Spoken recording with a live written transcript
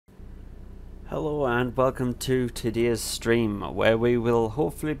Hello and welcome to today's stream, where we will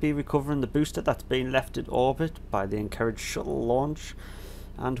hopefully be recovering the booster that's been left in orbit by the encouraged shuttle launch,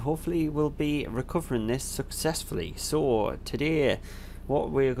 and hopefully we'll be recovering this successfully. So today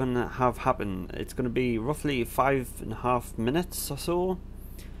what we're going to have happen, it's going to be roughly 5.5 minutes or so.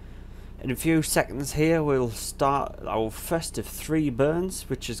 In a few seconds here we'll start our first of 3 burns,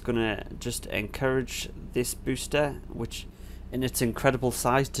 which is going to just encourage this booster, which in its incredible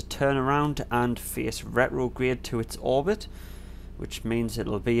size, to turn around and face retrograde to its orbit, which means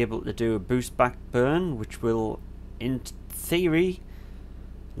it'll be able to do a boost back burn, which will in theory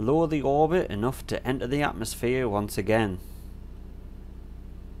lower the orbit enough to enter the atmosphere once again.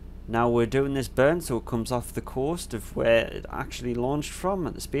 Now we're doing this burn so it comes off the coast of where it actually launched from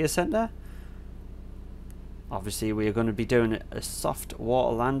at the Space Center. Obviously we are going to be doing a soft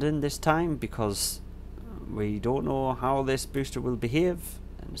water landing this time because we don't know how this booster will behave,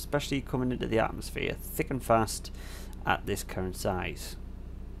 and especially coming into the atmosphere thick and fast at this current size.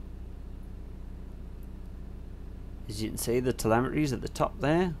 As you can see, the telemetry is at the top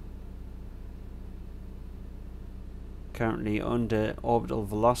there. Currently under orbital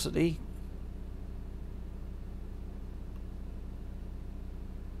velocity.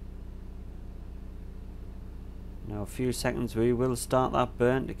 Now a few seconds we will start that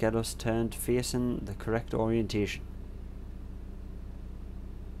burn to get us turned facing the correct orientation.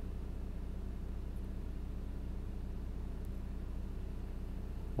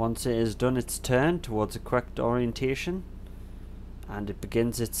 Once it is done its turn towards the correct orientation and it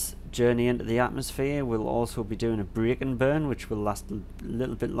begins its journey into the atmosphere, we'll also be doing a braking burn, which will last a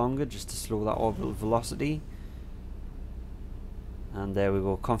little bit longer just to slow that orbital velocity. And there we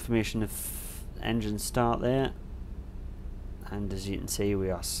go, confirmation of engine start there. And as you can see, we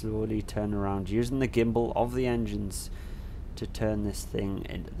are slowly turning around using the gimbal of the engines to turn this thing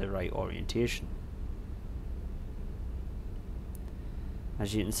into the right orientation.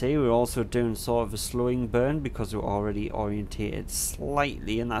 As you can see, we're also doing sort of a slowing burn because we're already orientated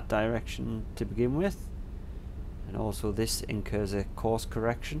slightly in that direction to begin with. And also this incurs a course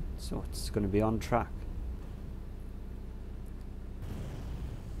correction, so it's going to be on track.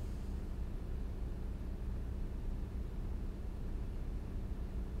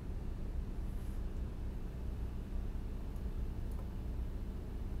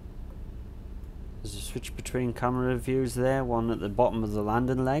 There's a switch between camera views there, one at the bottom of the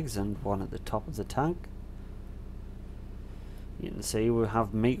landing legs and one at the top of the tank. You can see we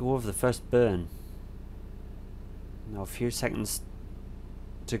have Miko of the first burn. Now a few seconds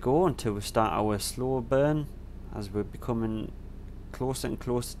to go until we start our slower burn, as we're becoming closer and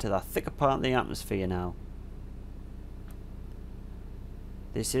closer to that thicker part of the atmosphere now.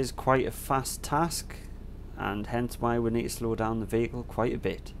 This is quite a fast task, and hence why we need to slow down the vehicle quite a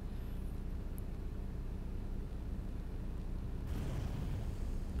bit.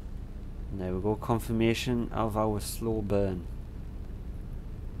 And there we go, confirmation of our slow burn.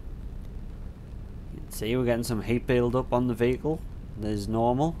 You can see we're getting some heat build up on the vehicle. That is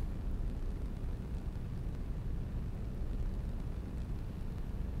normal.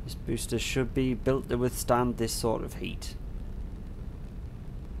 This booster should be built to withstand this sort of heat.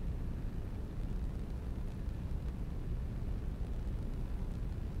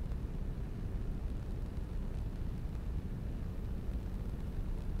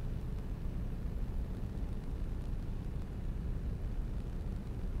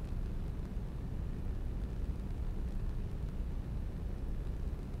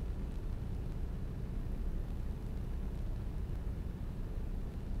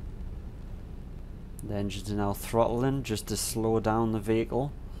 The engines are now throttling just to slow down the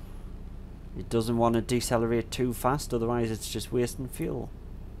vehicle. It doesn't want to decelerate too fast, otherwise it's just wasting fuel.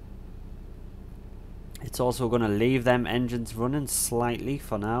 It's also going to leave them engines running slightly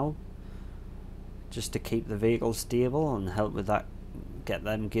for now, just to keep the vehicle stable and help with that, get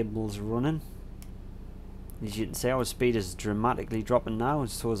them gimbals running. As you can see, our speed is dramatically dropping now, and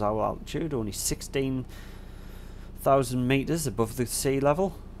so is our altitude, only 16,000 meters above the sea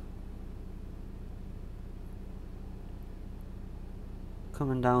level.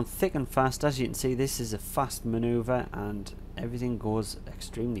 Coming down thick and fast. As you can see, this is a fast maneuver and everything goes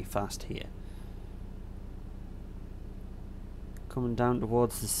extremely fast here. Coming down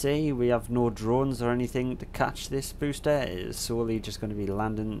towards the sea, we have no drones or anything to catch this booster. It is solely just going to be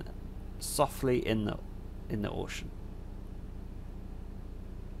landing softly in the ocean.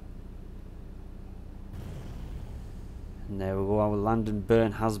 And there we go, our landing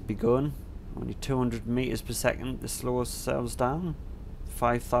burn has begun. Only 200 meters per second to slow ourselves down.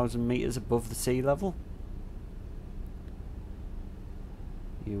 5,000 meters above the sea level.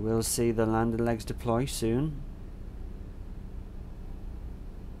 You will see the landing legs deploy soon.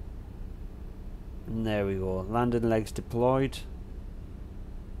 And there we go, landing legs deployed.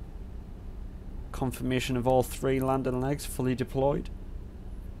 Confirmation of all 3 landing legs fully deployed.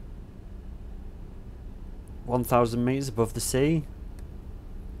 1,000 meters above the sea.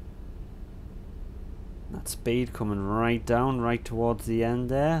 That speed coming right down, right towards the end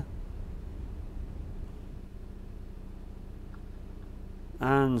there.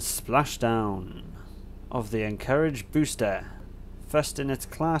 And splashdown of the Encourage booster. First in its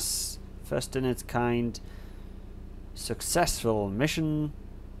class, first in its kind. Successful mission.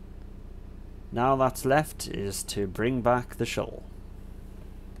 Now that's left is to bring back the shuttle.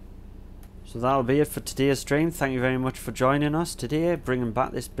 So that'll be it for today's stream. Thank you very much for joining us today, bringing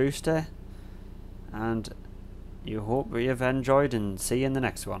back this booster. And you hope you have enjoyed, and see you in the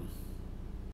next one.